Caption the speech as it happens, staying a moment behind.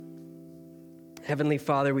Heavenly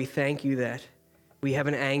Father, we thank you that we have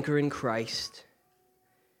an anchor in Christ,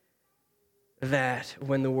 that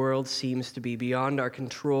when the world seems to be beyond our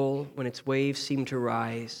control, when its waves seem to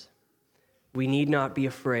rise, we need not be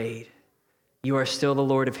afraid. You are still the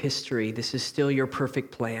Lord of history. This is still your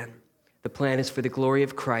perfect plan. The plan is for the glory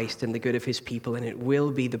of Christ and the good of his people, and it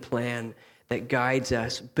will be the plan that guides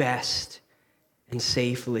us best and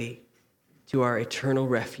safely to our eternal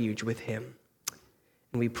refuge with him.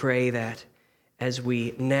 And we pray that as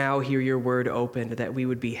we now hear your word opened, that we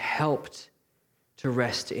would be helped to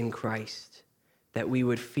rest in Christ, that we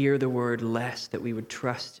would fear the word less, that we would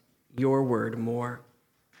trust your word more,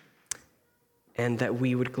 and that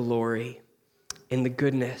we would glory in the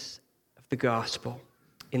goodness of the gospel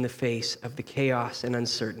in the face of the chaos and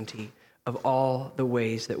uncertainty of all the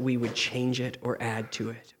ways that we would change it or add to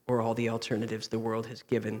it, or all the alternatives the world has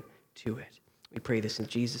given to it. We pray this in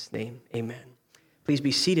Jesus' name, amen. Please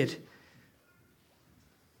be seated.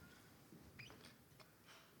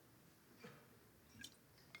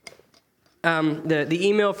 The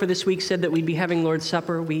email for this week said that we'd be having Lord's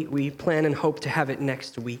Supper. We plan and hope to have it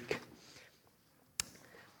next week.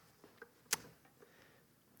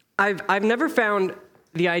 I've never found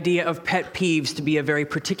the idea of pet peeves to be a very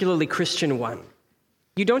particularly Christian one.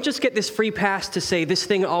 You don't just get this free pass to say, this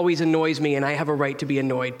thing always annoys me and I have a right to be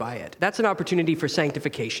annoyed by it. That's an opportunity for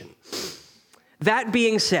sanctification. That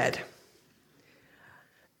being said,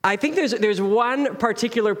 I think there's one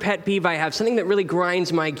particular pet peeve I have, something that really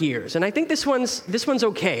grinds my gears. And I think this one's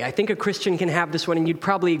okay. I think a Christian can have this one, and you'd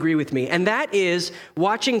probably agree with me. And that is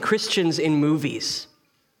watching Christians in movies.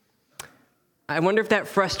 I wonder if that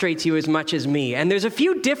frustrates you as much as me. And there's a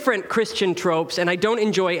few different Christian tropes, and I don't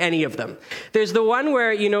enjoy any of them. There's the one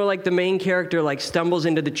where, like the main character stumbles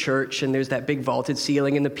into the church, and there's that big vaulted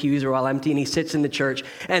ceiling, and the pews are all empty, and he sits in the church.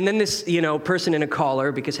 And then this, person in a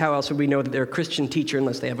collar, because how else would we know that they're a Christian teacher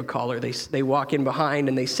unless they have a collar? They walk in behind,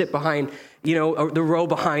 and they sit behind, the row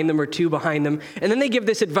behind them or two behind them. And then they give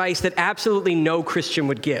this advice that absolutely no Christian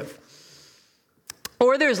would give.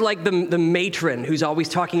 Or there's the matron who's always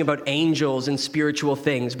talking about angels and spiritual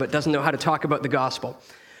things, but doesn't know how to talk about the gospel.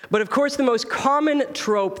 But of course, the most common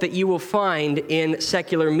trope that you will find in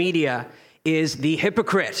secular media is the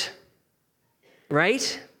hypocrite,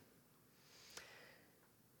 right?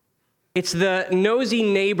 It's the nosy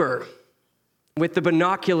neighbor with the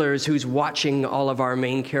binoculars who's watching all of our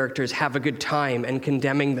main characters have a good time and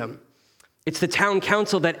condemning them. It's the town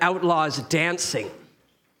council that outlaws dancing.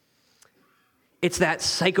 It's that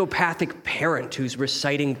psychopathic parent who's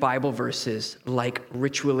reciting Bible verses like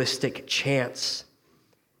ritualistic chants.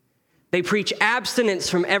 They preach abstinence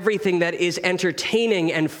from everything that is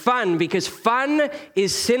entertaining and fun because fun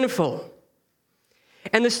is sinful.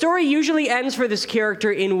 And the story usually ends for this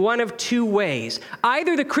character in one of two ways.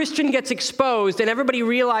 Either the Christian gets exposed and everybody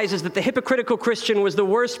realizes that the hypocritical Christian was the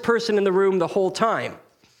worst person in the room the whole time,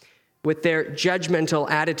 with their judgmental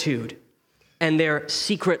attitude and their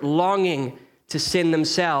secret longing to sin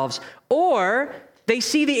themselves, or they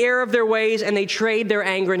see the error of their ways and they trade their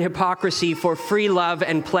anger and hypocrisy for free love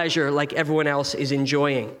and pleasure like everyone else is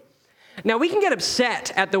enjoying. Now, we can get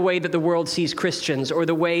upset at the way that the world sees Christians or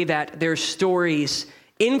the way that their stories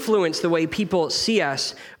influence the way people see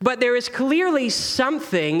us, but there is clearly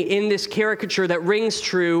something in this caricature that rings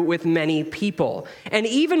true with many people, and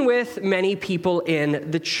even with many people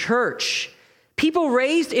in the church. People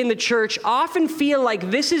raised in the church often feel like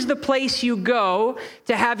this is the place you go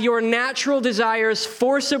to have your natural desires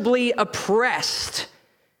forcibly oppressed,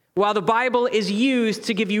 while the Bible is used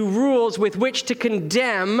to give you rules with which to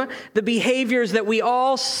condemn the behaviors that we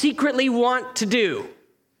all secretly want to do.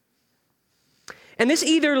 And this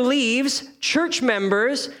either leaves church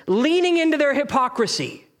members leaning into their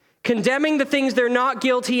hypocrisy, condemning the things they're not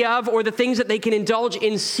guilty of or the things that they can indulge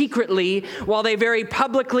in secretly while they very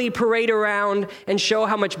publicly parade around and show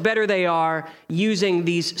how much better they are using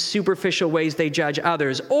these superficial ways they judge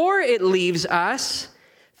others. Or it leaves us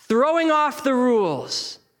throwing off the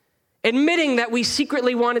rules, admitting that we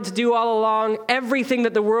secretly wanted to do all along everything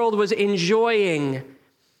that the world was enjoying,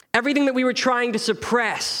 everything that we were trying to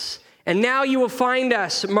suppress. And now you will find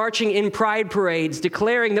us marching in pride parades,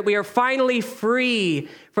 declaring that we are finally free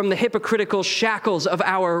from the hypocritical shackles of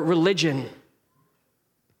our religion.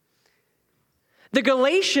 The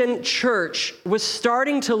Galatian church was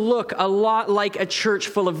starting to look a lot like a church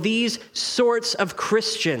full of these sorts of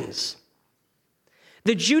Christians.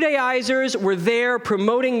 The Judaizers were there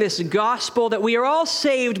promoting this gospel that we are all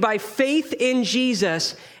saved by faith in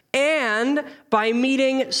Jesus and by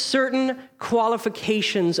meeting certain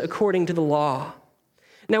qualifications according to the law.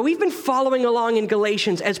 Now, we've been following along in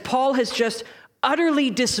Galatians as Paul has just utterly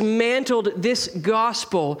dismantled this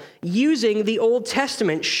gospel using the Old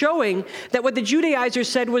Testament, showing that what the Judaizers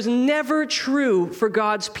said was never true for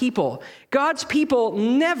God's people. God's people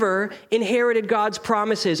never inherited God's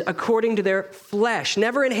promises according to their flesh,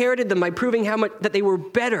 never inherited them by proving how much that they were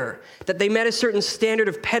better, that they met a certain standard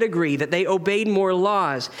of pedigree, that they obeyed more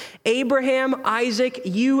laws. Abraham, Isaac,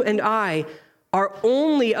 you and I are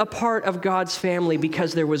only a part of God's family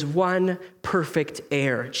because there was one perfect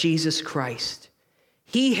heir, Jesus Christ.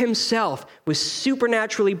 He himself was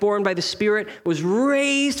supernaturally born by the Spirit, was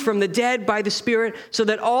raised from the dead by the Spirit, so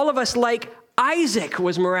that all of us, like Isaac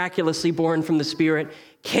was miraculously born from the Spirit,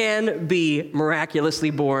 can be miraculously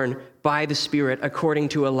born by the Spirit according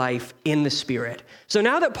to a life in the Spirit. So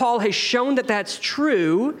now that Paul has shown that that's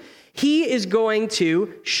true, he is going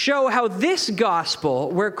to show how this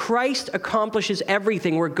gospel, where Christ accomplishes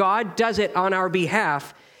everything, where God does it on our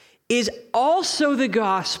behalf, is also the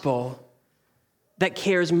gospel that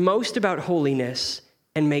cares most about holiness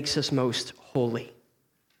and makes us most holy.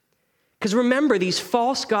 Because remember, these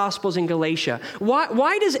false gospels in Galatia,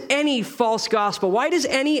 why does any false gospel, why does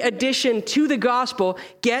any addition to the gospel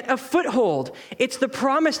get a foothold? It's the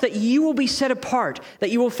promise that you will be set apart,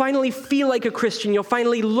 that you will finally feel like a Christian, you'll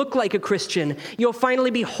finally look like a Christian, you'll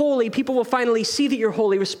finally be holy, people will finally see that you're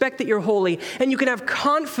holy, respect that you're holy, and you can have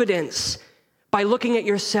confidence by looking at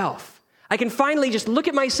yourself. I can finally just look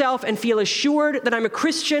at myself and feel assured that I'm a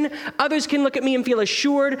Christian. Others can look at me and feel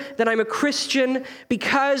assured that I'm a Christian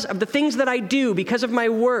because of the things that I do, because of my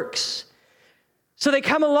works. So they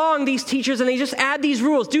come along, these teachers, and they just add these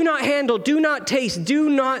rules. Do not handle, do not taste, do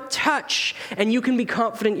not touch, and you can be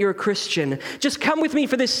confident you're a Christian. Just come with me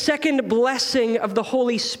for this second blessing of the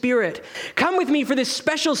Holy Spirit. Come with me for this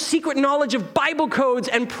special secret knowledge of Bible codes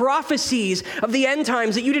and prophecies of the end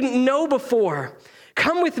times that you didn't know before.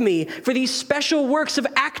 Come with me for these special works of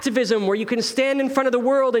activism where you can stand in front of the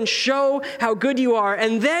world and show how good you are,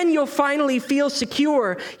 and then you'll finally feel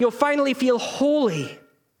secure. You'll finally feel holy.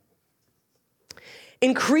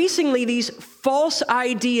 Increasingly, these false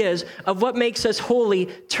ideas of what makes us holy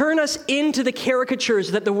turn us into the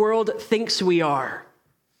caricatures that the world thinks we are.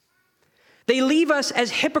 They leave us as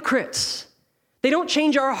hypocrites. They don't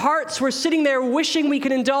change our hearts. We're sitting there wishing we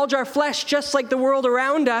could indulge our flesh just like the world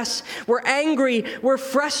around us. We're angry. We're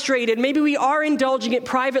frustrated. Maybe we are indulging it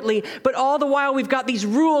privately, but all the while we've got these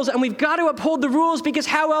rules, and we've got to uphold the rules because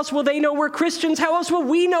how else will they know we're Christians? How else will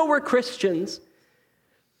we know we're Christians?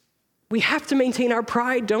 We have to maintain our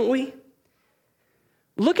pride, don't we?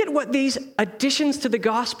 Look at what these additions to the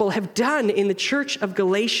gospel have done in the church of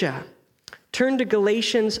Galatia. Turn to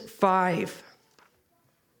Galatians 5.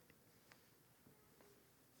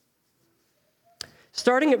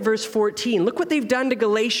 Starting at verse 14, look what they've done to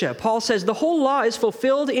Galatia. Paul says, the whole law is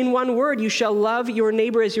fulfilled in one word, you shall love your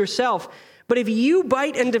neighbor as yourself. But if you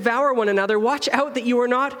bite and devour one another, watch out that you are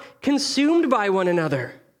not consumed by one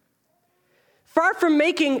another. Far from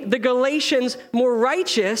making the Galatians more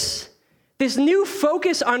righteous, this new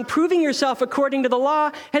focus on proving yourself according to the law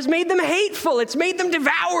has made them hateful. It's made them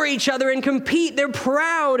devour each other and compete. They're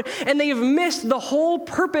proud, and they have missed the whole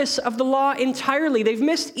purpose of the law entirely. They've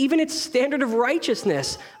missed even its standard of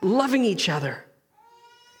righteousness, loving each other.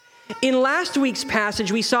 In last week's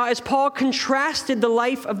passage, we saw as Paul contrasted the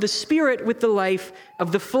life of the Spirit with the life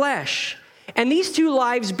of the flesh. And these two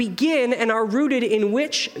lives begin and are rooted in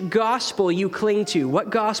which gospel you cling to. What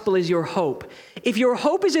gospel is your hope? If your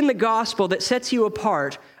hope is in the gospel that sets you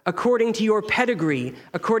apart according to your pedigree,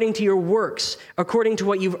 according to your works, according to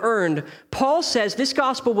what you've earned, Paul says this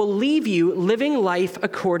gospel will leave you living life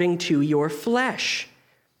according to your flesh.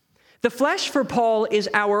 The flesh for Paul is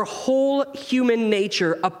our whole human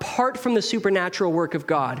nature apart from the supernatural work of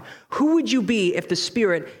God. Who would you be if the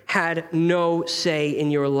Spirit had no say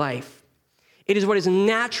in your life? It is what is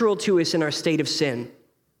natural to us in our state of sin.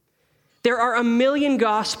 There are a million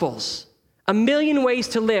gospels, a million ways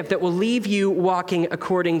to live that will leave you walking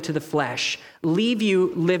according to the flesh, leave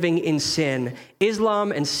you living in sin.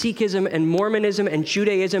 Islam and Sikhism and Mormonism and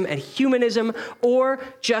Judaism and humanism, or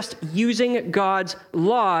just using God's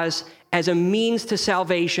laws as a means to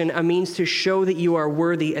salvation, a means to show that you are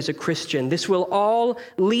worthy as a Christian. This will all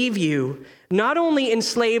leave you not only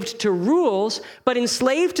enslaved to rules, but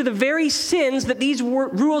enslaved to the very sins that these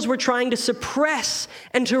rules were trying to suppress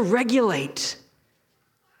and to regulate.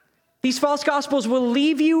 These false gospels will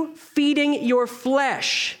leave you feeding your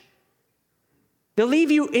flesh. They'll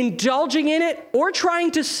leave you indulging in it or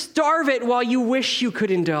trying to starve it while you wish you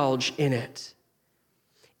could indulge in it.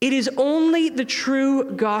 It is only the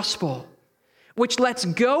true gospel, which lets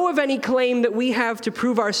go of any claim that we have to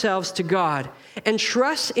prove ourselves to God and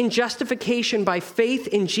trusts in justification by faith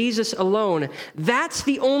in Jesus alone, that's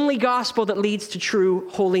the only gospel that leads to true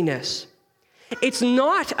holiness. It's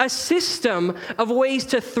not a system of ways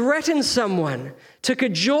to threaten someone, to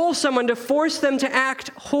cajole someone, to force them to act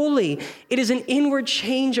holy. It is an inward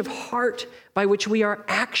change of heart by which we are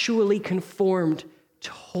actually conformed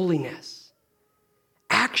to holiness,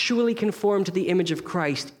 actually conformed to the image of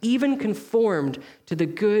Christ, even conformed to the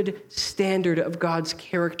good standard of God's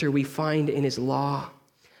character we find in his law.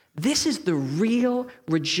 This is the real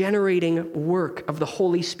regenerating work of the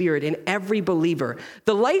Holy Spirit in every believer.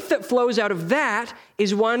 The life that flows out of that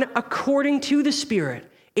is one according to the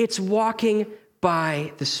Spirit. It's walking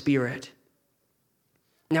by the Spirit.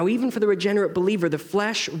 Now, even for the regenerate believer, the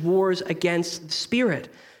flesh wars against the Spirit.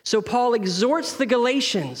 So Paul exhorts the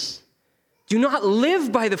Galatians, do not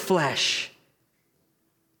live by the flesh.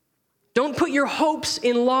 Don't put your hopes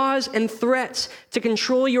in laws and threats to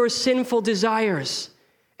control your sinful desires,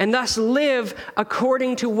 and thus live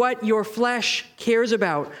according to what your flesh cares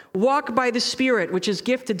about. Walk by the Spirit, which is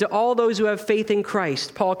gifted to all those who have faith in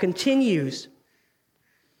Christ. Paul continues,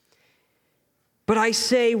 but I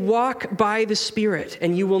say, walk by the Spirit,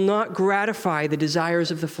 and you will not gratify the desires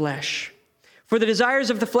of the flesh. For the desires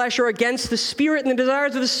of the flesh are against the Spirit, and the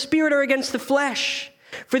desires of the Spirit are against the flesh.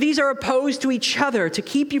 For these are opposed to each other to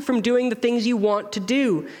keep you from doing the things you want to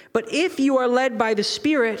do. But if you are led by the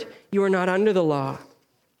Spirit, you are not under the law.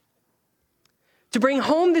 To bring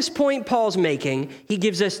home this point Paul's making, he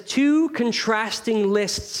gives us two contrasting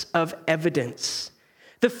lists of evidence.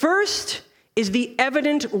 The first is the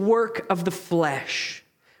evident work of the flesh,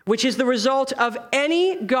 which is the result of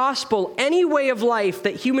any gospel, any way of life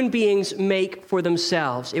that human beings make for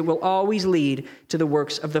themselves. It will always lead to the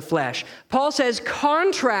works of the flesh. Paul says,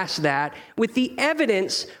 contrast that with the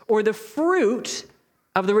evidence or the fruit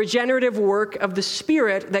of the regenerative work of the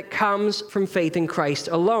Spirit that comes from faith in Christ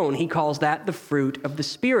alone. He calls that the fruit of the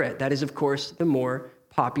Spirit. That is, of course, the more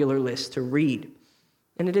popular list to read.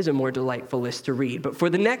 And it is a more delightful list to read. But for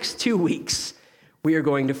the next 2 weeks, we are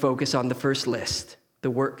going to focus on the first list,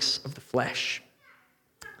 the works of the flesh.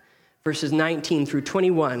 Verses 19 through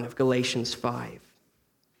 21 of Galatians 5.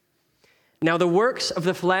 Now the works of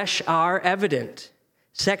the flesh are evident: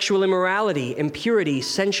 sexual immorality, impurity,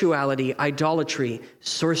 sensuality, idolatry,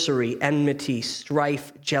 sorcery, enmity,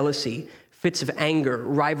 strife, jealousy, fits of anger,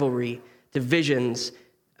 rivalry, divisions,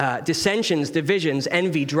 dissensions, divisions,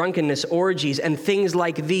 envy, drunkenness, orgies, and things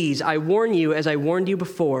like these. I warn you, as I warned you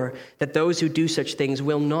before, that those who do such things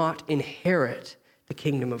will not inherit the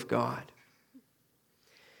kingdom of God.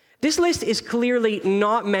 This list is clearly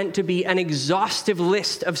not meant to be an exhaustive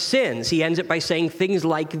list of sins. He ends it by saying things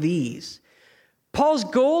like these. Paul's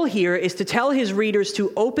goal here is to tell his readers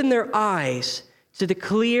to open their eyes to the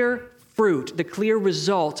clear fruit, the clear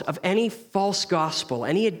result of any false gospel,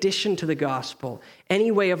 any addition to the gospel,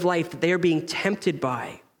 any way of life that they are being tempted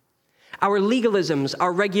by. Our legalisms,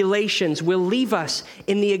 our regulations will leave us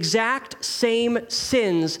in the exact same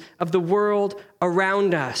sins of the world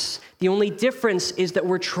around us. The only difference is that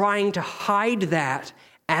we're trying to hide that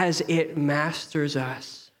as it masters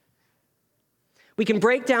us. We can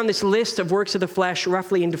break down this list of works of the flesh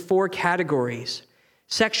roughly into 4 categories: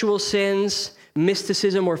 sexual sins,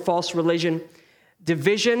 mysticism or false religion,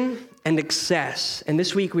 division, and excess. And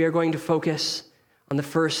this week we are going to focus on the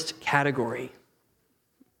first category.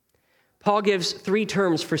 Paul gives 3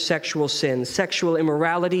 terms for sexual sins: sexual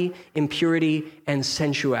immorality, impurity, and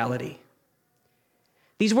sensuality.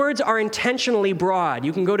 These words are intentionally broad.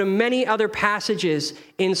 You can go to many other passages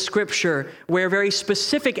in Scripture where very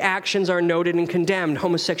specific actions are noted and condemned: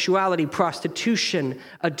 homosexuality, prostitution,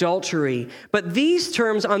 adultery. But these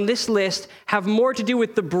terms on this list have more to do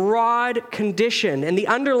with the broad condition and the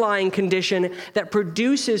underlying condition that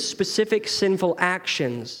produces specific sinful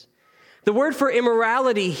actions. The word for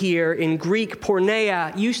immorality here in Greek,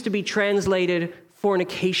 porneia, used to be translated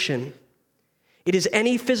fornication. It is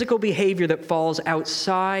any physical behavior that falls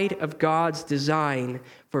outside of God's design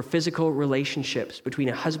for physical relationships between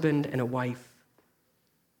a husband and a wife.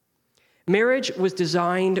 Marriage was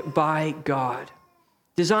designed by God,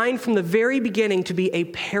 designed from the very beginning to be a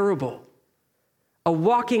parable, a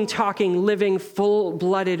walking, talking, living,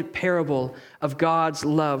 full-blooded parable of God's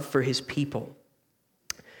love for his people.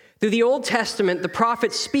 Through the Old Testament, the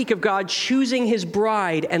prophets speak of God choosing his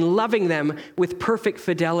bride and loving them with perfect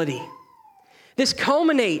fidelity. This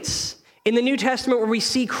culminates in the New Testament where we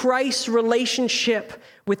see Christ's relationship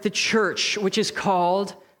with the church, which is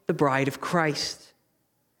called the bride of Christ.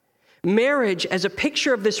 Marriage, as a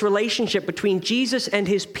picture of this relationship between Jesus and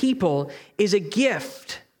his people, is a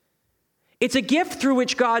gift. It's a gift through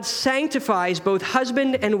which God sanctifies both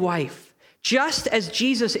husband and wife, just as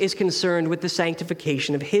Jesus is concerned with the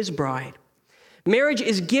sanctification of his bride. Marriage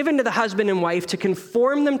is given to the husband and wife to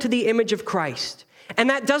conform them to the image of Christ. And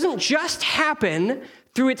that doesn't just happen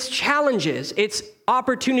through its challenges, its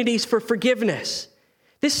opportunities for forgiveness.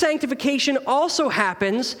 This sanctification also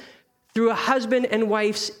happens through a husband and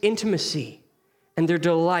wife's intimacy and their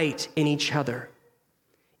delight in each other.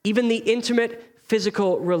 Even the intimate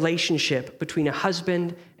physical relationship between a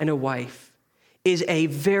husband and a wife is a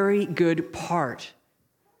very good part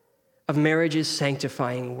of marriage's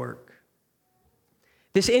sanctifying work.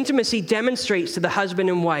 This intimacy demonstrates to the husband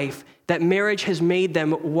and wife that marriage has made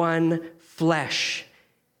them one flesh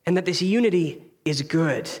and that this unity is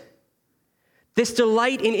good. This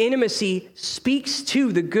delight in intimacy speaks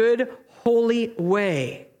to the good, holy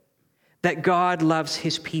way that God loves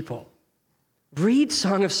his people. Read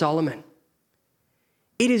Song of Solomon.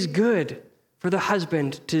 It is good for the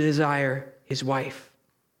husband to desire his wife,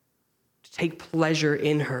 to take pleasure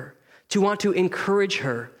in her, to want to encourage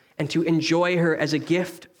her, and to enjoy her as a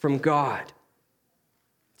gift from God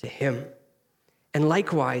to him. And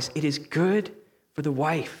likewise, it is good for the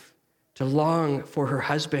wife to long for her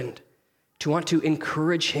husband, to want to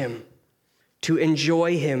encourage him, to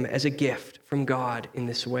enjoy him as a gift from God in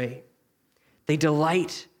this way. They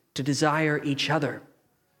delight to desire each other.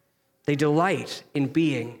 They delight in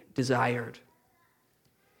being desired.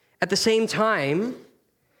 At the same time,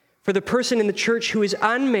 for the person in the church who is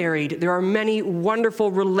unmarried, there are many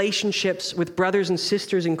wonderful relationships with brothers and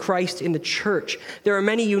sisters in Christ in the church. There are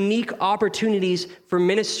many unique opportunities for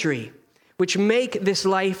ministry, which make this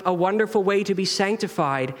life a wonderful way to be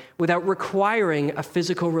sanctified without requiring a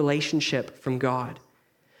physical relationship from God.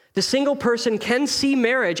 The single person can see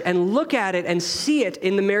marriage and look at it and see it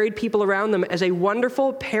in the married people around them as a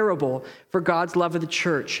wonderful parable for God's love of the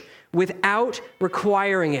church without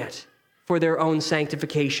requiring it for their own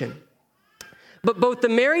sanctification. But both the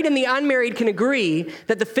married and the unmarried can agree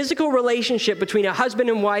that the physical relationship between a husband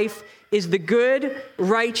and wife is the good,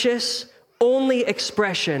 righteous, only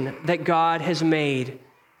expression that God has made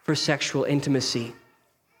for sexual intimacy.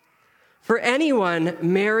 For anyone,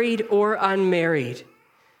 married or unmarried,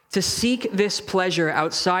 to seek this pleasure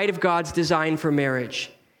outside of God's design for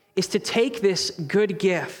marriage is to take this good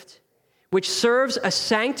gift, which serves a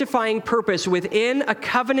sanctifying purpose within a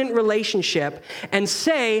covenant relationship, and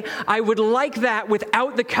say, I would like that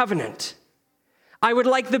without the covenant. I would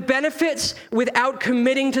like the benefits without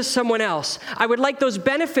committing to someone else. I would like those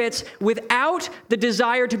benefits without the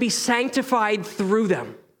desire to be sanctified through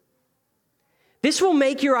them. This will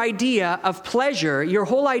make your idea of pleasure, your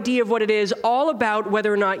whole idea of what it is, all about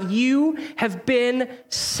whether or not you have been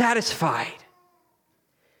satisfied.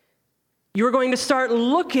 You're going to start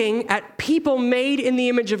looking at people made in the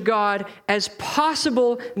image of God as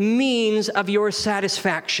possible means of your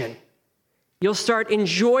satisfaction. You'll start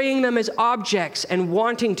enjoying them as objects and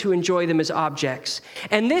wanting to enjoy them as objects.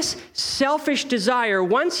 And this selfish desire,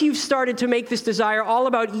 once you've started to make this desire all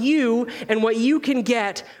about you and what you can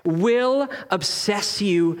get, will obsess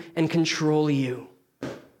you and control you.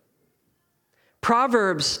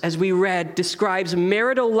 Proverbs, as we read, describes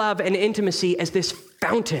marital love and intimacy as this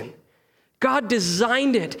fountain. God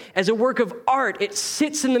designed it as a work of art. It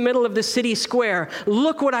sits in the middle of the city square.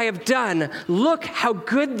 Look what I have done. Look how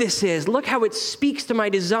good this is. Look how it speaks to my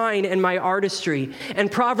design and my artistry.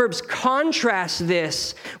 And Proverbs contrasts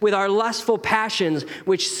this with our lustful passions,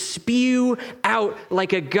 which spew out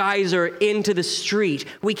like a geyser into the street.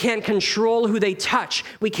 We can't control who they touch.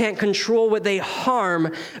 We can't control what they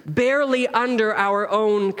harm, barely under our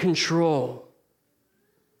own control.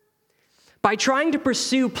 By trying to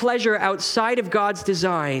pursue pleasure outside of God's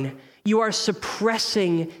design, you are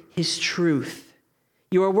suppressing his truth.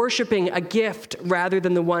 You are worshiping a gift rather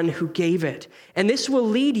than the one who gave it. And this will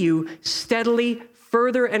lead you steadily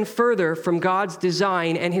further and further from God's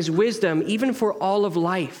design and his wisdom, even for all of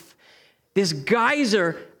life. This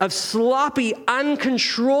geyser of sloppy,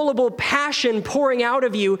 uncontrollable passion pouring out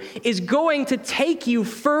of you is going to take you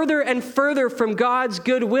further and further from God's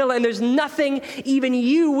goodwill, and there's nothing even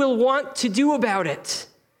you will want to do about it.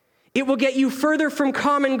 It will get you further from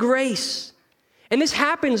common grace. And this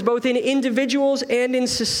happens both in individuals and in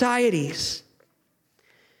societies.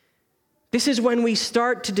 This is when we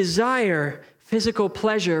start to desire physical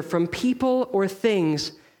pleasure from people or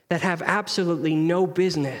things that have absolutely no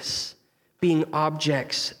business being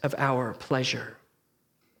objects of our pleasure.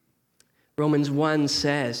 Romans 1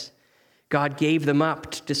 says, God gave them up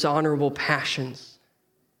to dishonorable passions.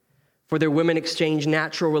 For their women exchange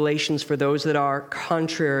natural relations for those that are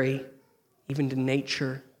contrary even to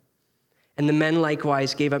nature. And the men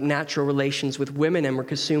likewise gave up natural relations with women and were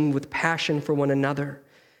consumed with passion for one another,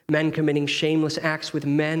 men committing shameless acts with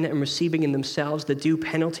men and receiving in themselves the due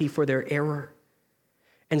penalty for their error.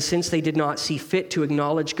 And since they did not see fit to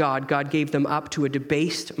acknowledge God, God gave them up to a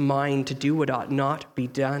debased mind to do what ought not be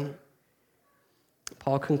done.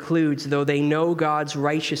 Paul concludes, though they know God's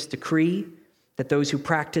righteous decree that those who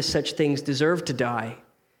practice such things deserve to die,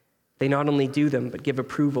 they not only do them, but give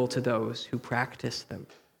approval to those who practice them.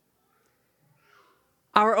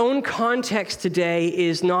 Our own context today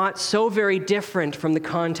is not so very different from the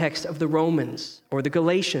context of the Romans or the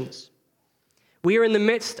Galatians. We are in the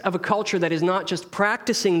midst of a culture that is not just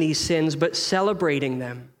practicing these sins, but celebrating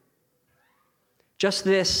them. Just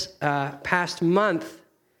this past month,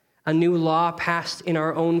 a new law passed in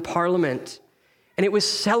our own parliament, and it was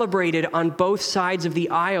celebrated on both sides of the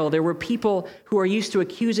aisle. There were people who are used to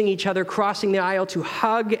accusing each other, crossing the aisle to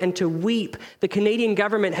hug and to weep. The Canadian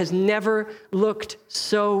government has never looked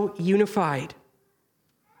so unified.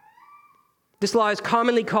 This law is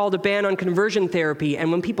commonly called a ban on conversion therapy,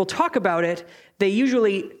 and when people talk about it, they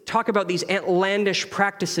usually talk about these outlandish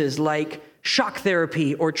practices like shock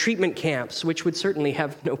therapy or treatment camps, which would certainly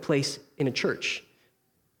have no place in a church.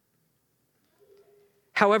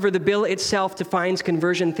 However, the bill itself defines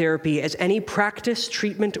conversion therapy as any practice,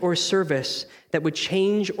 treatment, or service that would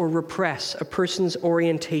change or repress a person's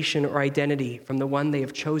orientation or identity from the one they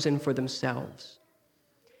have chosen for themselves.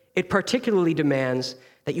 It particularly demands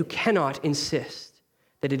that you cannot insist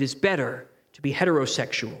that it is better to be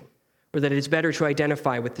heterosexual or that it is better to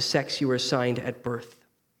identify with the sex you were assigned at birth.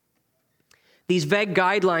 These vague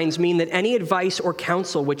guidelines mean that any advice or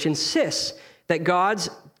counsel which insists that God's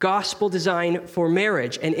gospel design for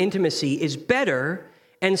marriage and intimacy is better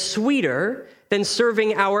and sweeter than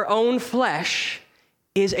serving our own flesh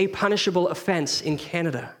is a punishable offense in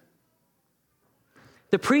Canada.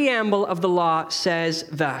 The preamble of the law says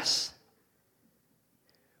thus: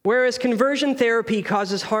 whereas conversion therapy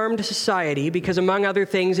causes harm to society because, among other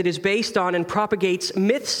things, it is based on and propagates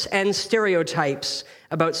myths and stereotypes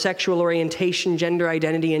about sexual orientation, gender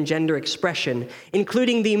identity, and gender expression,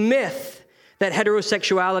 including the myth that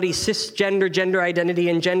heterosexuality, cisgender, gender identity,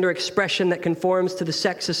 and gender expression that conforms to the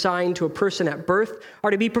sex assigned to a person at birth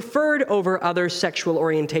are to be preferred over other sexual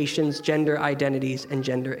orientations, gender identities, and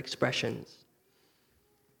gender expressions.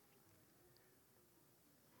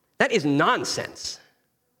 That is nonsense.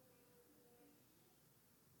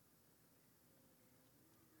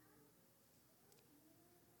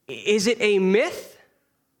 Is it a myth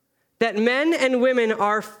that men and women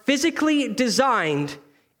are physically designed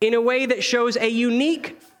in a way that shows a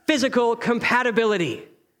unique physical compatibility?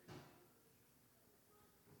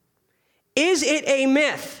 Is it a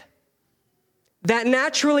myth that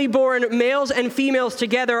naturally born males and females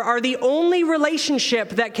together are the only relationship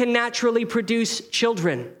that can naturally produce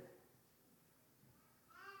children?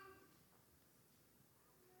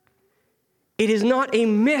 It is not a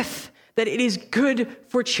myth that it is good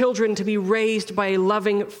for children to be raised by a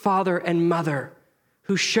loving father and mother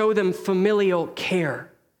who show them familial care.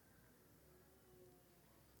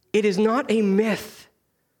 It is not a myth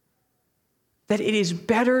that it is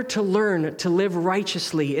better to learn to live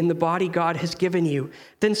righteously in the body God has given you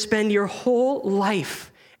than spend your whole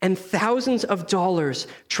life and thousands of dollars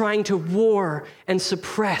trying to war and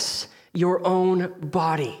suppress your own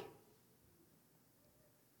body.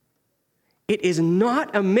 It is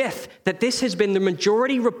not a myth that this has been the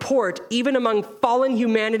majority report, even among fallen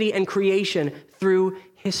humanity and creation, through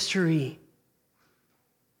history.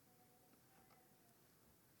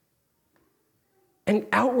 And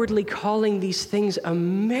outwardly calling these things a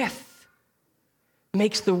myth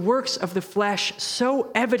makes the works of the flesh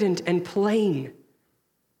so evident and plain.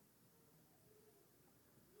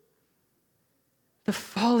 The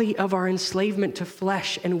folly of our enslavement to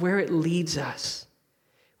flesh and where it leads us.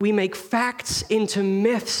 We make facts into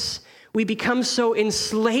myths. We become so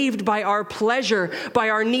enslaved by our pleasure, by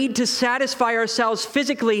our need to satisfy ourselves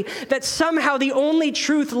physically, that somehow the only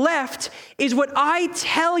truth left is what I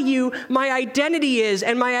tell you my identity is,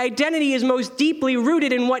 and my identity is most deeply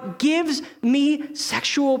rooted in what gives me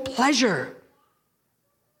sexual pleasure.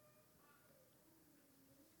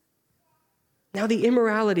 Now, the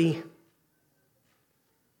immorality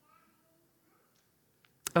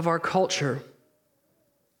of our culture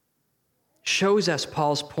shows us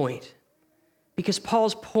Paul's point. Because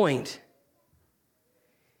Paul's point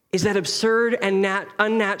is that absurd and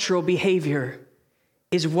unnatural behavior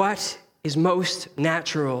is what is most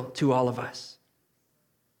natural to all of us.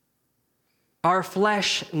 Our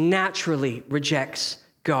flesh naturally rejects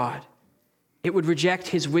God. It would reject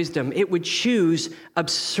his wisdom. It would choose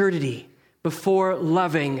absurdity, before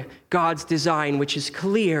loving God's design, which is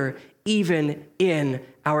clear even in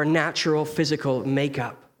our natural physical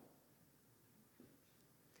makeup.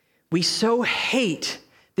 We so hate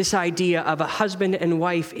this idea of a husband and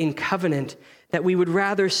wife in covenant that we would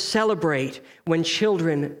rather celebrate when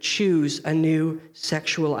children choose a new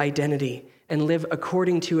sexual identity and live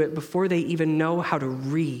according to it before they even know how to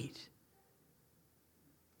read.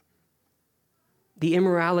 The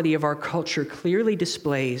immorality of our culture clearly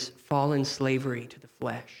displays fallen slavery to the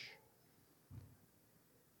flesh.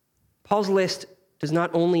 Paul's list does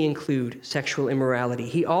not only include sexual immorality,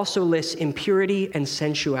 he also lists impurity and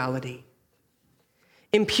sensuality.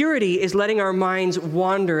 Impurity is letting our minds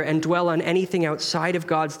wander and dwell on anything outside of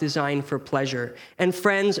God's design for pleasure. And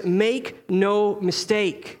friends, make no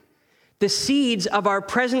mistake. The seeds of our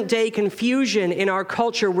present-day confusion in our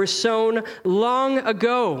culture were sown long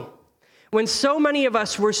ago, when so many of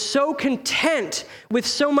us were so content with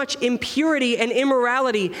so much impurity and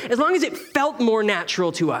immorality, as long as it felt more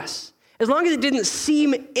natural to us, as long as it didn't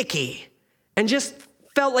seem icky and just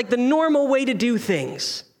felt like the normal way to do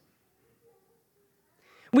things.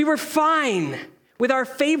 We were fine with our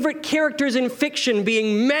favorite characters in fiction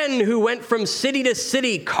being men who went from city to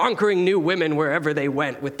city conquering new women wherever they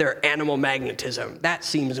went with their animal magnetism. That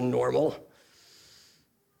seems normal.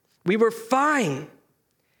 We were fine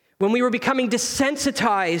when we were becoming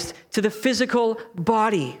desensitized to the physical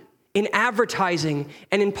body in advertising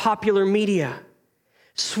and in popular media.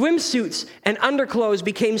 Swimsuits and underclothes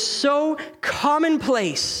became so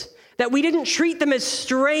commonplace that we didn't treat them as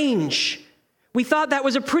strange. We thought that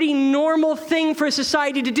was a pretty normal thing for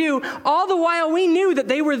society to do, all the while we knew that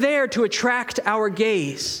they were there to attract our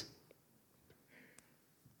gaze.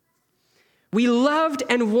 We loved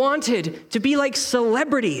and wanted to be like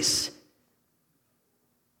celebrities,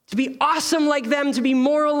 to be awesome like them, to be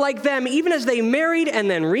moral like them, even as they married and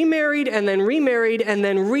then remarried and then remarried and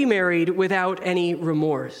then remarried without any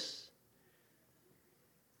remorse.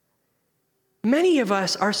 Many of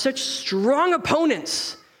us are such strong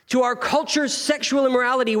opponents to our culture's sexual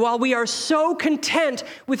immorality while we are so content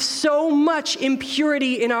with so much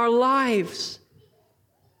impurity in our lives.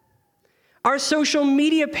 Our social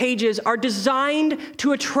media pages are designed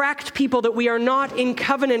to attract people that we are not in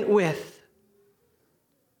covenant with.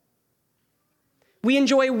 We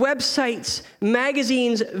enjoy websites,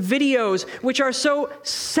 magazines, videos, which are so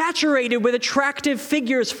saturated with attractive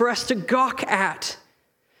figures for us to gawk at.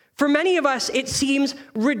 For many of us, it seems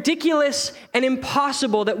ridiculous and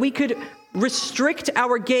impossible that we could restrict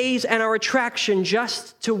our gaze and our attraction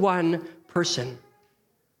just to one person.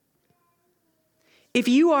 If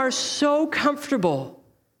you are so comfortable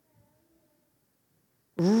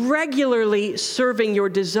regularly serving your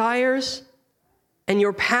desires and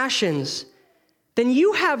your passions, then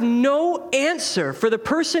you have no answer for the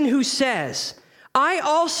person who says, I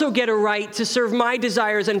also get a right to serve my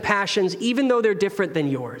desires and passions even though they're different than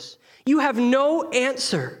yours. You have no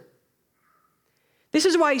answer. This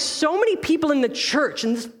is why so many people in the church,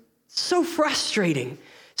 and this is so frustrating,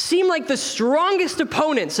 seem like the strongest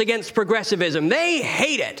opponents against progressivism. They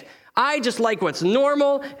hate it. I just like what's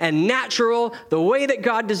normal and natural, the way that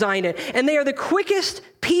God designed it. And they are the quickest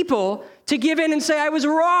people to give in and say, I was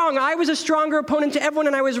wrong. I was a stronger opponent to everyone,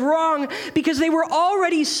 and I was wrong, because they were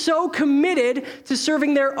already so committed to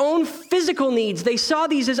serving their own physical needs. They saw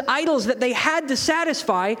these as idols that they had to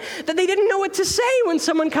satisfy, that they didn't know what to say when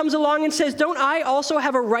someone comes along and says, don't I also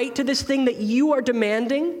have a right to this thing that you are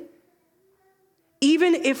demanding?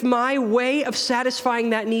 Even if my way of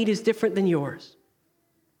satisfying that need is different than yours.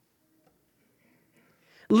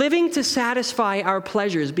 Living to satisfy our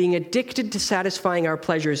pleasures, being addicted to satisfying our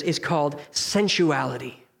pleasures, is called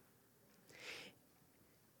sensuality.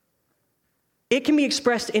 It can be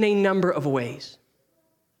expressed in a number of ways.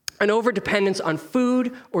 An overdependence on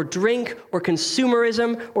food or drink or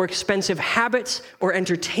consumerism or expensive habits or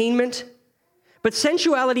entertainment. But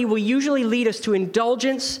sensuality will usually lead us to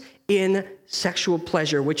indulgence in sexual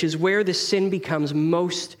pleasure, which is where the sin becomes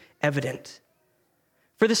most evident.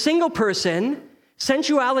 For the single person,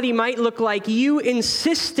 sensuality might look like you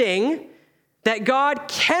insisting that God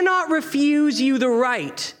cannot refuse you the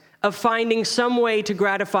right of finding some way to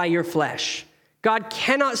gratify your flesh. God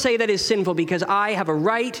cannot say that is sinful because I have a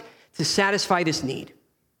right to satisfy this need.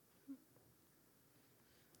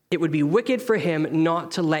 It would be wicked for him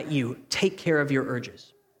not to let you take care of your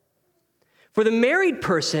urges. For the married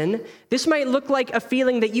person, this might look like a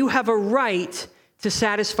feeling that you have a right to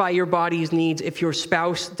satisfy your body's needs if your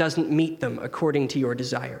spouse doesn't meet them according to your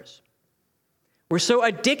desires. We're so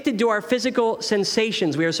addicted to our physical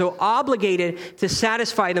sensations. We are so obligated to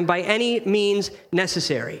satisfy them by any means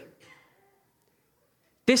necessary.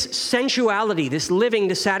 This sensuality, this living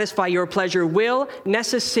to satisfy your pleasure, will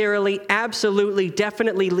necessarily, absolutely,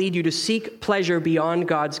 definitely lead you to seek pleasure beyond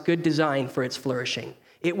God's good design for its flourishing.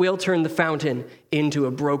 It will turn the fountain into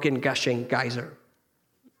a broken, gushing geyser.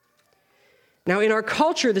 Now, in our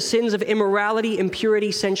culture, the sins of immorality,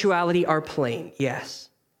 impurity, sensuality are plain, yes.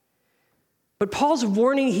 But Paul's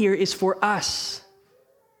warning here is for us.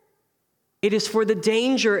 It is for the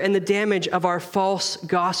danger and the damage of our false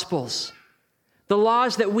gospels, the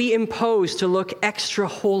laws that we impose to look extra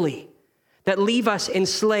holy, that leave us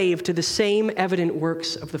enslaved to the same evident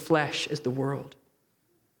works of the flesh as the world.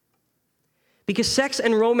 Because sex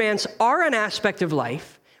and romance are an aspect of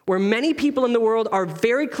life where many people in the world are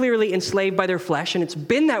very clearly enslaved by their flesh, and it's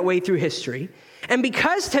been that way through history. And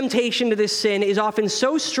because temptation to this sin is often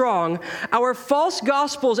so strong, our false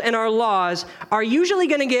gospels and our laws are usually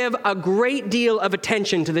going to give a great deal of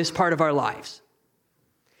attention to this part of our lives,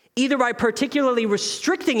 either by particularly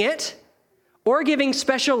restricting it or giving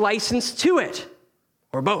special license to it,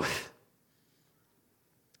 or both.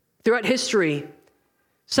 Throughout history,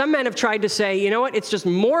 some men have tried to say, you know what, it's just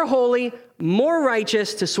more holy, more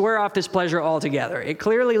righteous to swear off this pleasure altogether. It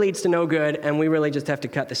clearly leads to no good, and we really just have to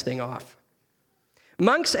cut this thing off.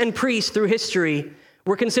 Monks and priests through history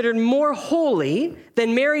were considered more holy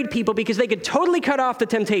than married people because they could totally cut off the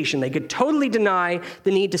temptation. They could totally deny the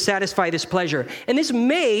need to satisfy this pleasure. And this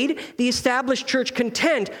made the established church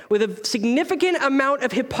content with a significant amount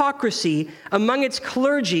of hypocrisy among its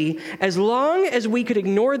clergy as long as we could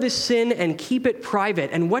ignore this sin and keep it private.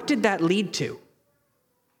 And what did that lead to?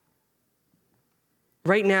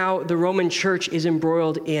 Right now, the Roman Church is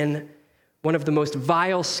embroiled in one of the most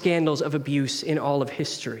vile scandals of abuse in all of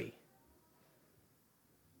history.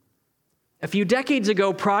 A few decades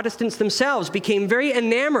ago, Protestants themselves became very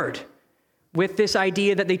enamored with this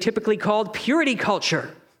idea that they typically called purity culture.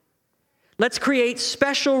 Let's create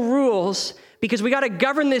special rules because we got to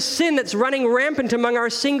govern this sin that's running rampant among our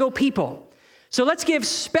single people. So let's give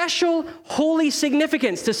special holy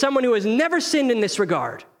significance to someone who has never sinned in this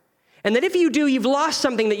regard. And that if you do, you've lost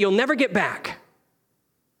something that you'll never get back.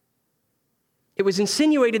 It was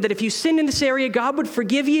insinuated that if you sinned in this area, God would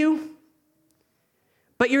forgive you,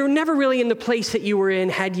 but you're never really in the place that you were in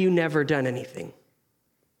had you never done anything.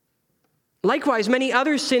 Likewise, many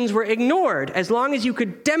other sins were ignored as long as you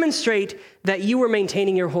could demonstrate that you were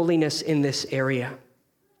maintaining your holiness in this area.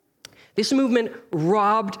 This movement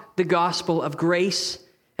robbed the gospel of grace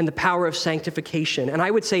and the power of sanctification, and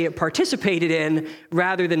I would say it participated in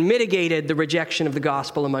rather than mitigated the rejection of the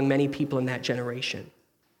gospel among many people in that generation.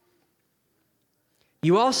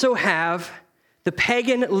 You also have the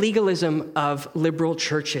pagan legalism of liberal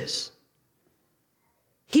churches.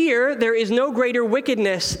 Here, there is no greater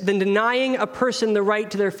wickedness than denying a person the right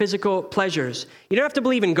to their physical pleasures. You don't have to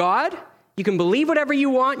believe in God. You can believe whatever you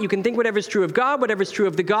want. You can think whatever's true of God, whatever's true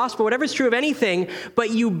of the gospel, whatever's true of anything, but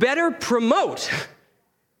you better promote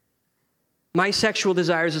my sexual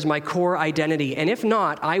desires as my core identity. And if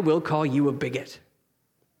not, I will call you a bigot.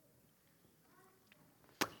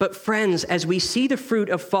 But friends, as we see the fruit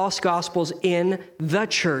of false gospels in the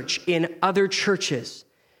church, in other churches,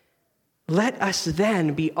 let us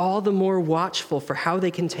then be all the more watchful for how they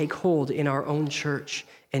can take hold in our own church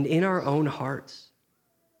and in our own hearts.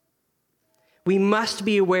 We must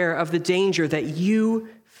be aware of the danger that you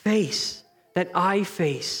face, that I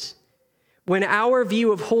face, when our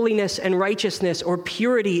view of holiness and righteousness or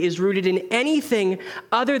purity is rooted in anything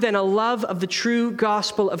other than a love of the true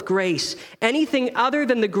gospel of grace, anything other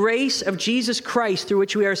than the grace of Jesus Christ through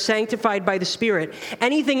which we are sanctified by the Spirit,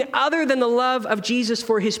 anything other than the love of Jesus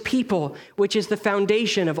for his people, which is the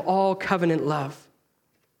foundation of all covenant love.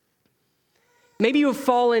 Maybe you have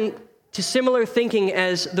fallen to similar thinking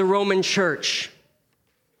as the Roman Church.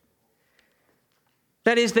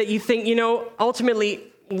 That is, that you think, ultimately,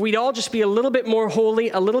 we'd all just be a little bit more holy,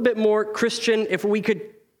 a little bit more Christian if we could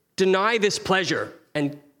deny this pleasure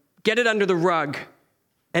and get it under the rug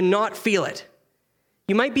and not feel it.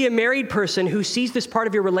 You might be a married person who sees this part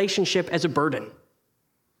of your relationship as a burden.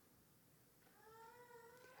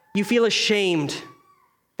 You feel ashamed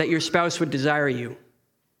that your spouse would desire you.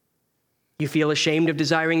 You feel ashamed of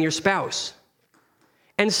desiring your spouse.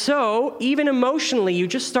 And so, even emotionally, you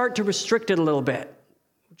just start to restrict it a little bit.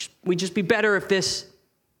 We'd just be better if this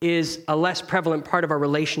is a less prevalent part of our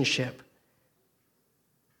relationship.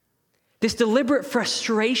 This deliberate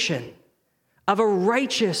frustration of a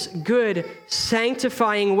righteous, good,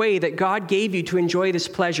 sanctifying way that God gave you to enjoy this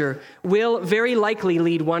pleasure will very likely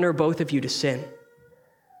lead one or both of you to sin.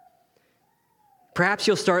 Perhaps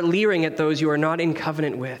you'll start leering at those you are not in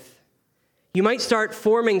covenant with. You might start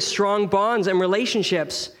forming strong bonds and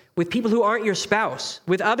relationships with people who aren't your spouse,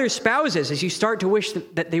 with other spouses as you start to wish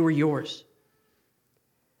that they were yours.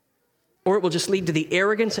 Or it will just lead to the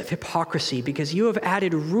arrogance of hypocrisy because you have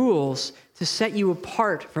added rules to set you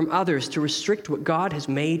apart from others to restrict what God has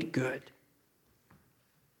made good.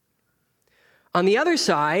 On the other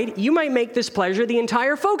side, you might make this pleasure the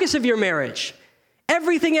entire focus of your marriage.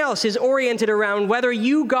 Everything else is oriented around whether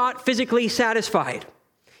you got physically satisfied.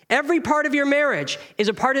 Every part of your marriage is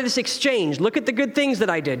a part of this exchange. Look at the good things that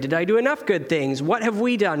I did. Did I do enough good things? What have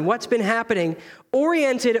we done? What's been happening?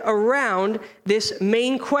 Oriented around this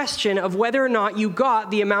main question of whether or not you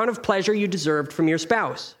got the amount of pleasure you deserved from your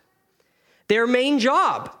spouse. Their main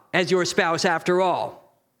job as your spouse, after all,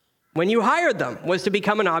 when you hired them, was to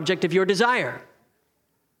become an object of your desire.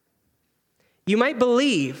 You might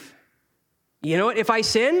believe, you know what, if I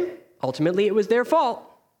sin, ultimately it was their fault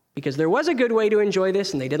because there was a good way to enjoy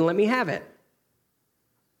this and they didn't let me have it.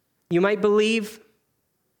 You might believe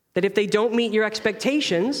that if they don't meet your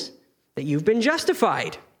expectations, that you've been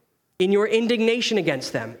justified in your indignation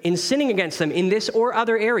against them, in sinning against them in this or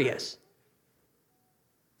other areas.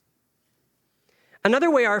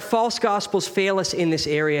 Another way our false gospels fail us in this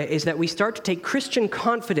area is that we start to take Christian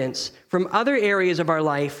confidence from other areas of our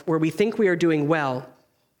life where we think we are doing well,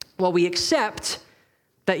 while we accept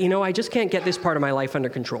that, I just can't get this part of my life under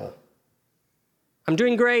control. I'm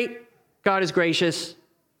doing great. God is gracious.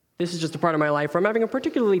 This is just a part of my life where I'm having a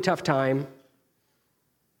particularly tough time.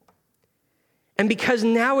 And because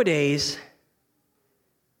nowadays,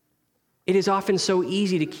 it is often so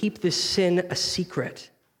easy to keep this sin a secret.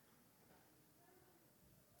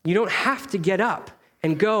 You don't have to get up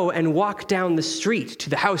and go and walk down the street to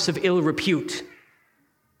the house of ill repute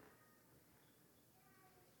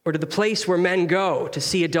or to the place where men go to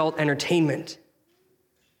see adult entertainment.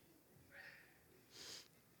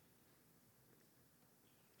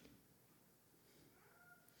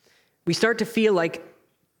 We start to feel like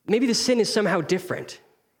maybe the sin is somehow different.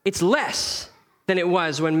 It's less than it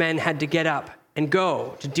was when men had to get up and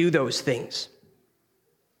go to do those things.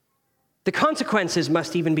 The consequences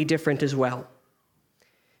must even be different as well.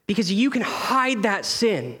 Because you can hide that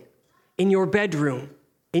sin in your bedroom,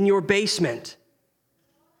 in your basement.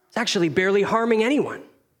 It's actually barely harming anyone.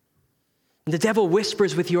 And the devil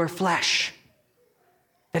whispers with your flesh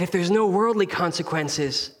that if there's no worldly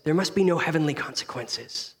consequences, there must be no heavenly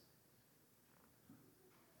consequences.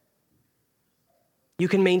 You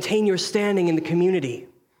can maintain your standing in the community,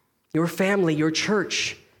 your family, your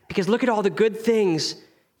church, because look at all the good things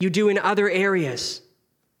you do in other areas.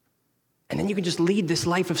 And then you can just lead this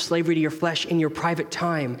life of slavery to your flesh in your private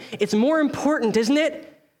time. It's more important, isn't it,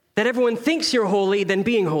 that everyone thinks you're holy than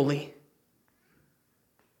being holy.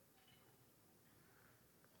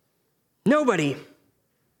 Nobody,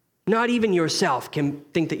 not even yourself, can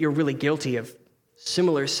think that you're really guilty of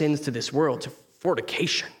similar sins to this world, to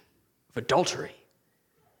fornication, of adultery.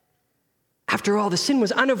 After all, the sin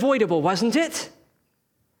was unavoidable, wasn't it?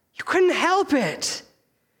 You couldn't help it.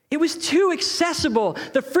 It was too accessible.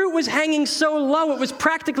 The fruit was hanging so low, it was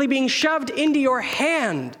practically being shoved into your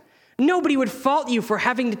hand. Nobody would fault you for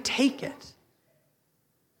having to take it.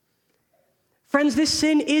 Friends, this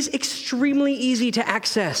sin is extremely easy to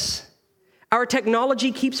access. Our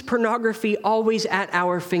technology keeps pornography always at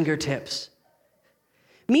our fingertips.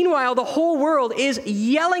 Meanwhile, the whole world is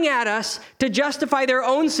yelling at us to justify their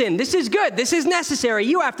own sin. This is good. This is necessary.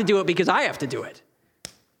 You have to do it because I have to do it.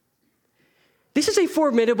 This is a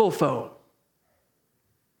formidable foe.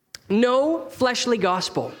 No fleshly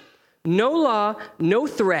gospel, no law, no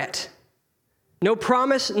threat, no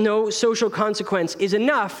promise, no social consequence is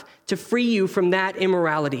enough to free you from that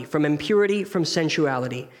immorality, from impurity, from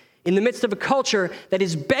sensuality. In the midst of a culture that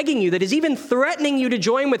is begging you, that is even threatening you to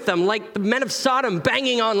join with them, like the men of Sodom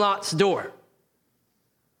banging on Lot's door.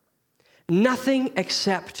 Nothing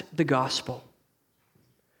except the gospel.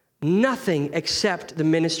 Nothing except the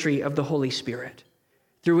ministry of the Holy Spirit,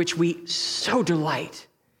 through which we so delight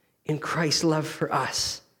in Christ's love for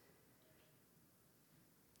us,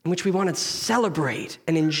 in which we want to celebrate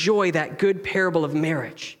and enjoy that good parable of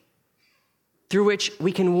marriage, through which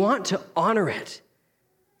we can want to honor it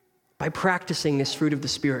by practicing this fruit of the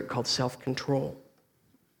Spirit called self-control.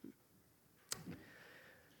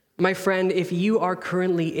 My friend, if you are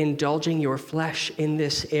currently indulging your flesh in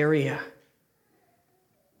this area,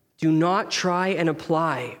 do not try and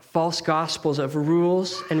apply false gospels of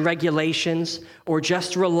rules and regulations or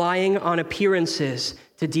just relying on appearances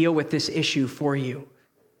to deal with this issue for you.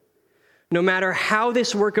 No matter how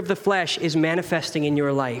this work of the flesh is manifesting in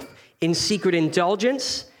your life, in secret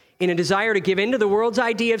indulgence, in a desire to give in to the world's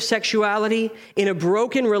idea of sexuality, in a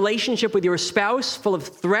broken relationship with your spouse full of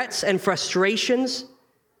threats and frustrations,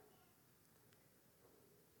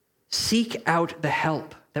 seek out the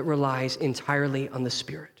help that relies entirely on the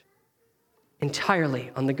Spirit,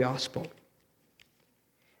 entirely on the gospel.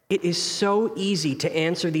 It is so easy to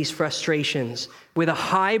answer these frustrations with a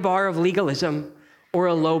high bar of legalism or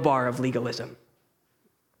a low bar of legalism.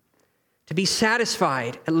 To be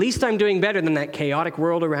satisfied, at least I'm doing better than that chaotic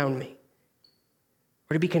world around me.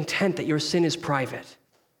 Or to be content that your sin is private.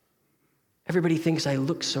 Everybody thinks I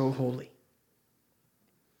look so holy.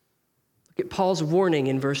 Look at Paul's warning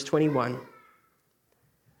in verse 21.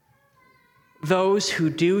 Those who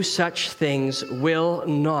do such things will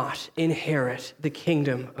not inherit the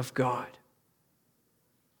kingdom of God.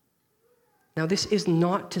 Now, this is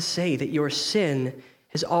not to say that your sin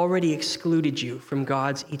has already excluded you from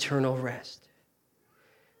God's eternal rest.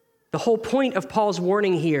 The whole point of Paul's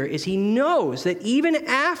warning here is he knows that even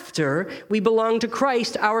after we belong to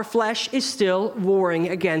Christ, our flesh is still warring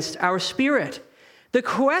against our spirit. The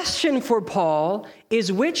question for Paul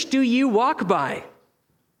is, which do you walk by?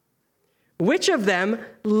 Which of them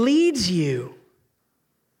leads you?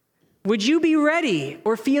 Would you be ready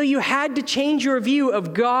or feel you had to change your view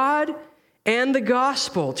of God and the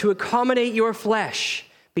gospel to accommodate your flesh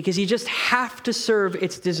because you just have to serve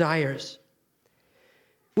its desires?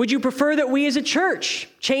 Would you prefer that we as a church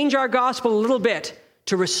change our gospel a little bit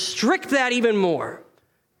to restrict that even more,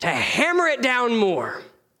 to hammer it down more,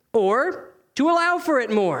 or to allow for it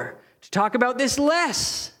more, to talk about this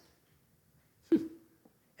less,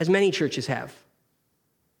 as many churches have?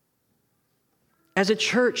 As a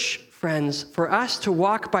church, friends, for us to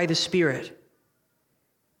walk by the Spirit,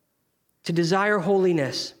 to desire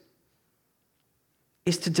holiness,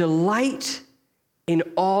 is to delight in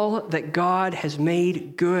all that God has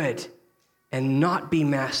made good and not be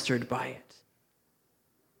mastered by it.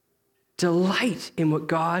 Delight in what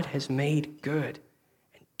God has made good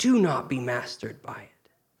and do not be mastered by it.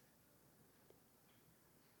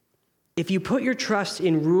 If you put your trust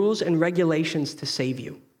in rules and regulations to save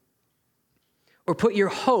you, or put your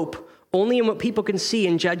hope only in what people can see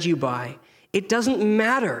and judge you by, it doesn't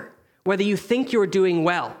matter whether you think you're doing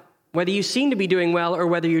well, whether you seem to be doing well, or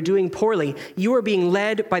whether you're doing poorly. You are being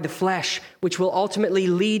led by the flesh, which will ultimately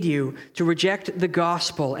lead you to reject the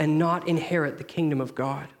gospel and not inherit the kingdom of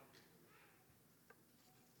God.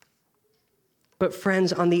 But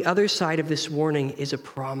friends, on the other side of this warning is a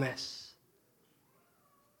promise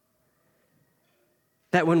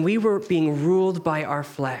that when we were being ruled by our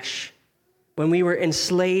flesh, when we were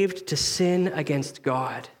enslaved to sin against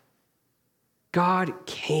God, God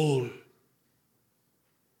came.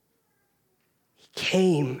 He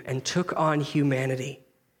came and took on humanity.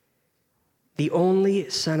 The only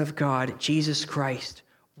Son of God, Jesus Christ,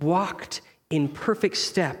 walked in perfect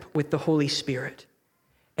step with the Holy Spirit,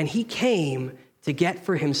 and he came to get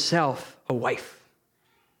for himself a wife.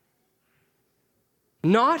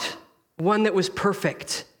 Not one that was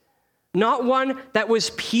perfect, not one that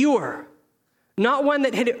was pure, not one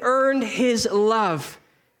that had earned his love.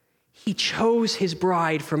 He chose his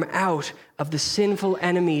bride from out of the sinful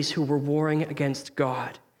enemies who were warring against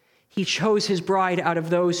God. He chose his bride out of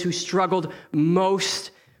those who struggled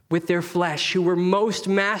most with their flesh, who were most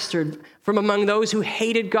mastered, from among those who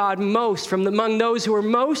hated God most, from among those who were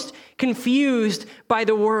most confused by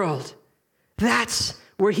the world. That's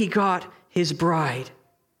where he got his bride.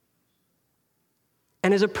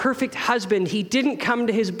 And as a perfect husband, he didn't come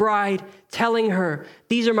to his bride telling her,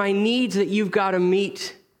 these are my needs that you've got to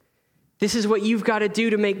meet. This is what you've got to do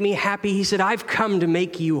to make me happy. He said, I've come to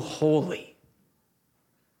make you holy.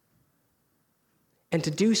 And to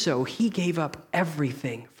do so, he gave up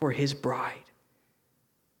everything for his bride,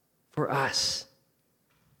 for us.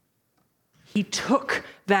 He took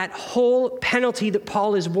that whole penalty that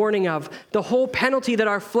Paul is warning of, the whole penalty that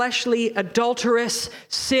our fleshly, adulterous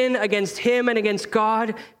sin against him and against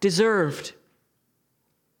God deserved.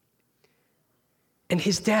 And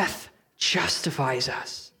his death justifies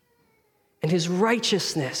us. And his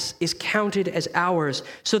righteousness is counted as ours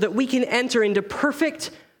so that we can enter into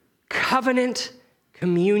perfect covenant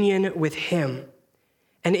communion with him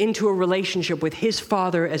and into a relationship with his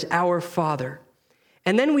Father as our Father.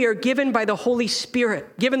 And then we are given the Holy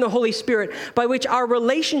Spirit, by which our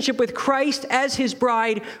relationship with Christ as his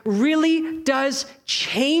bride really does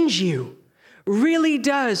change you, really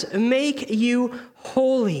does make you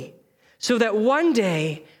holy, so that one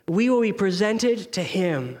day we will be presented to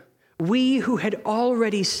him, we who had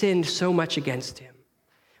already sinned so much against him.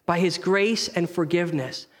 By his grace and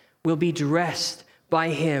forgiveness, will be dressed by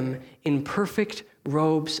him in perfect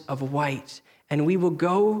robes of white, and we will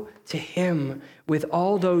go to him with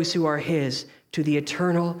all those who are his to the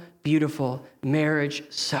eternal, beautiful marriage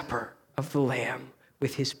supper of the Lamb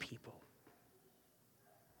with his people.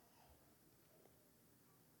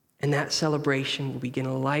 And that celebration will begin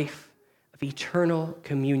a life of eternal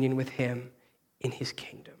communion with him in his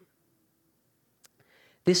kingdom.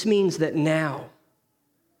 This means that now,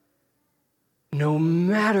 no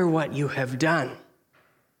matter what you have done,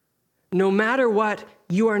 no matter what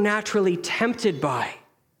you are naturally tempted by,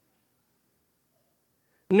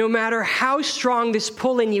 no matter how strong this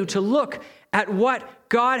pull in you to look at what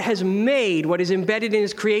God has made, what is embedded in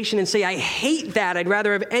his creation, and say, I hate that, I'd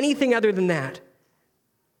rather have anything other than that.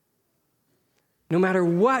 No matter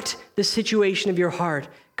what the situation of your heart,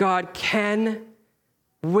 God can,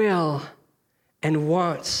 will, and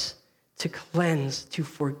wants to cleanse, to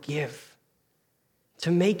forgive,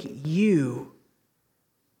 to make you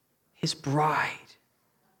his bride,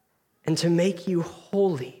 and to make you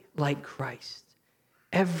holy like Christ.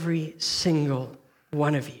 Every single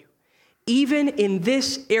one of you. Even in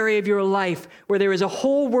this area of your life where there is a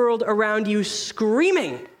whole world around you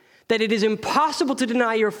screaming that it is impossible to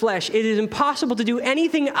deny your flesh, it is impossible to do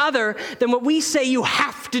anything other than what we say you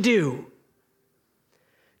have to do.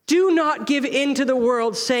 Do not give in to the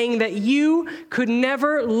world saying that you could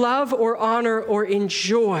never love or honor or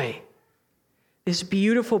enjoy this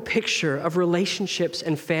beautiful picture of relationships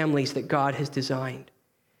and families that God has designed.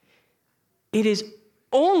 It is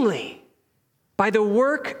only by the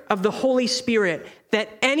work of the Holy Spirit that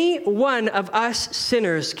any one of us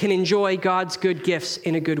sinners can enjoy God's good gifts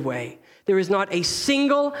in a good way. There is not a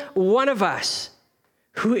single one of us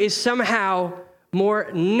who is somehow more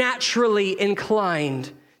naturally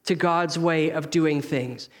inclined to God's way of doing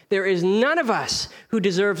things. There is none of us who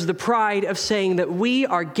deserves the pride of saying that we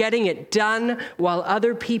are getting it done while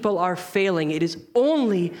other people are failing. It is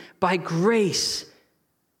only by grace,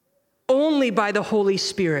 only by the Holy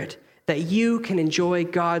Spirit, that you can enjoy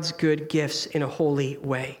God's good gifts in a holy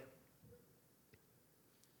way.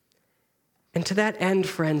 And to that end,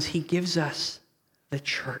 friends, he gives us the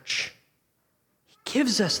church. He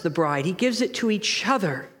gives us the bride. He gives it to each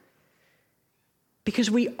other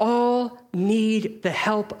because we all need the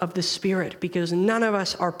help of the Spirit, because none of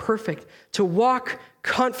us are perfect, to walk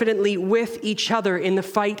confidently with each other in the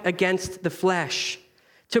fight against the flesh,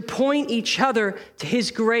 to point each other to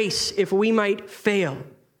his grace if we might fail,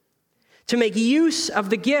 to make use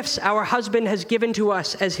of the gifts our husband has given to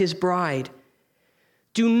us as his bride.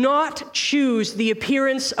 Do not choose the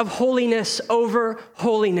appearance of holiness over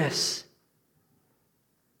holiness.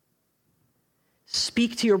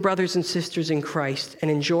 Speak to your brothers and sisters in Christ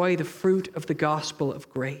and enjoy the fruit of the gospel of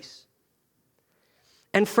grace.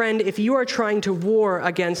 And friend, if you are trying to war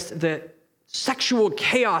against the sexual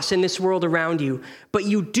chaos in this world around you, but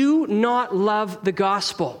you do not love the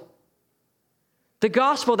gospel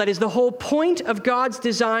that is the whole point of God's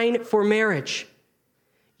design for marriage,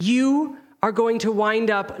 you are going to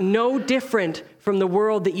wind up no different from the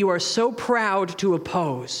world that you are so proud to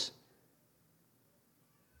oppose.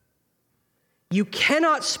 You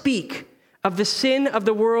cannot speak of the sin of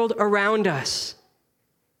the world around us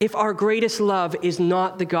if our greatest love is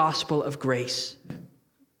not the gospel of grace.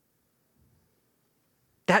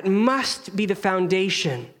 That must be the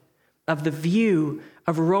foundation of the view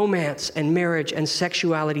of romance and marriage and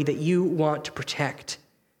sexuality that you want to protect.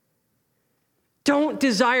 Don't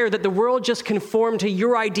desire that the world just conform to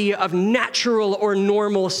your idea of natural or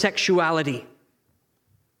normal sexuality,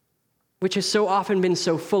 which has so often been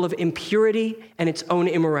so full of impurity and its own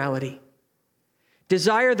immorality.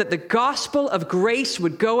 Desire that the gospel of grace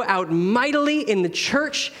would go out mightily in the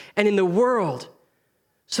church and in the world,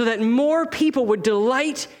 so that more people would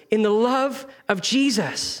delight in the love of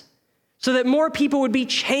Jesus, so that more people would be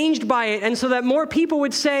changed by it, and so that more people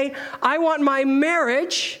would say, I want my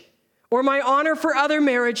marriage or my honor for other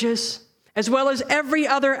marriages, as well as every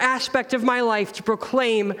other aspect of my life, to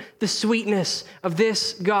proclaim the sweetness of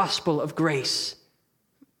this gospel of grace.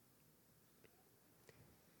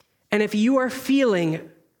 And if you are feeling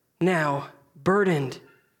now burdened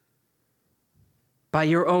by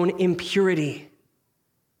your own impurity,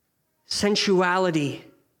 sensuality,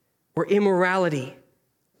 or immorality,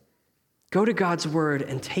 go to God's word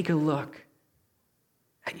and take a look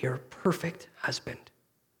at your perfect husband,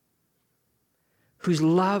 whose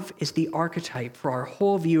love is the archetype for our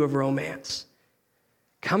whole view of romance.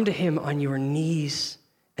 Come to him on your knees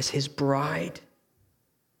as his bride,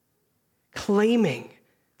 claiming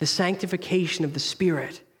the sanctification of the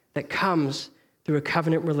Spirit that comes through a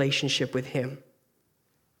covenant relationship with him.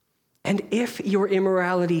 And if your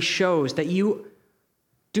immorality shows that you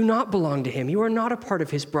do not belong to him, you are not a part of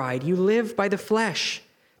his bride, you live by the flesh,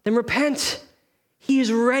 then repent. He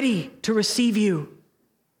is ready to receive you.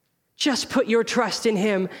 Just put your trust in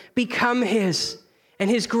him, become his, And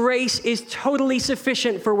his grace is totally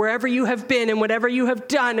sufficient for wherever you have been and whatever you have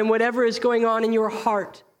done and whatever is going on in your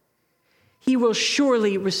heart. He will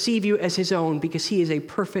surely receive you as his own because he is a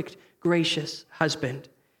perfect, gracious husband.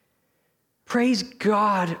 Praise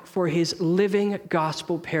God for his living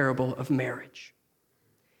gospel parable of marriage.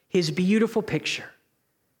 His beautiful picture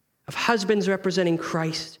of husbands representing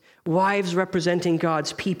Christ, wives representing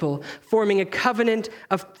God's people, forming a covenant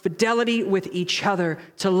of fidelity with each other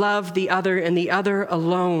to love the other and the other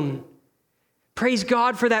alone. Praise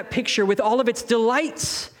God for that picture with all of its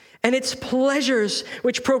delights and its pleasures,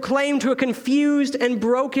 which proclaim to a confused and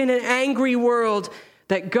broken and angry world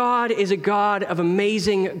that God is a God of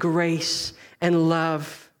amazing grace and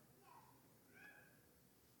love,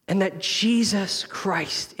 and that Jesus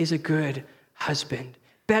Christ is a good husband,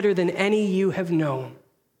 better than any you have known,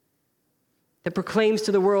 that proclaims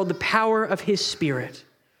to the world the power of his Spirit.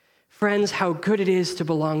 Friends, how good it is to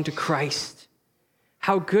belong to Christ.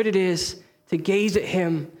 How good it is to gaze at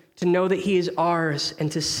him, to know that he is ours,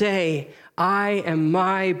 and to say, I am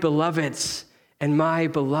my beloved's, and my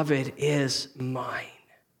beloved is mine.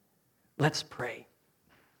 Let's pray.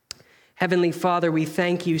 Heavenly Father, we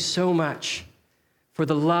thank you so much for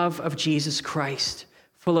the love of Jesus Christ,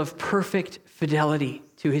 full of perfect fidelity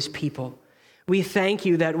to his people. We thank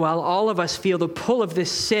you that while all of us feel the pull of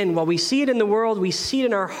this sin, while we see it in the world, we see it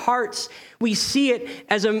in our hearts, we see it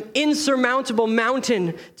as an insurmountable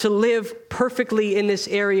mountain to live perfectly in this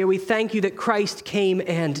area. We thank you that Christ came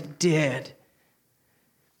and did,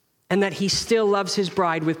 and that he still loves his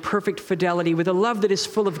bride with perfect fidelity, with a love that is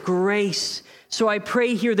full of grace. So I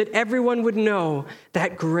pray here that everyone would know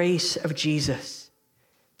that grace of Jesus,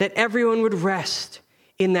 that everyone would rest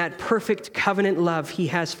in that perfect covenant love he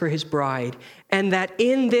has for his bride, and that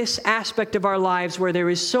in this aspect of our lives where there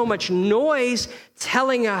is so much noise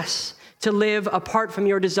telling us to live apart from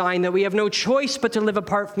your design, that we have no choice but to live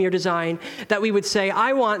apart from your design, that we would say,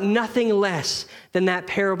 I want nothing less than that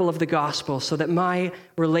parable of the gospel, so that my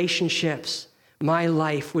relationships, my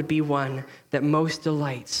life would be one that most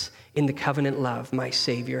delights in the covenant love my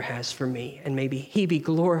Savior has for me. And maybe he be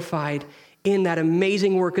glorified in that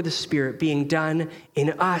amazing work of the Spirit being done in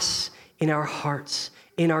us, in our hearts,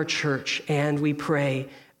 in our church, and we pray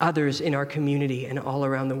others in our community and all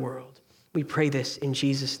around the world. We pray this in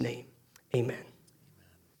Jesus' name. Amen.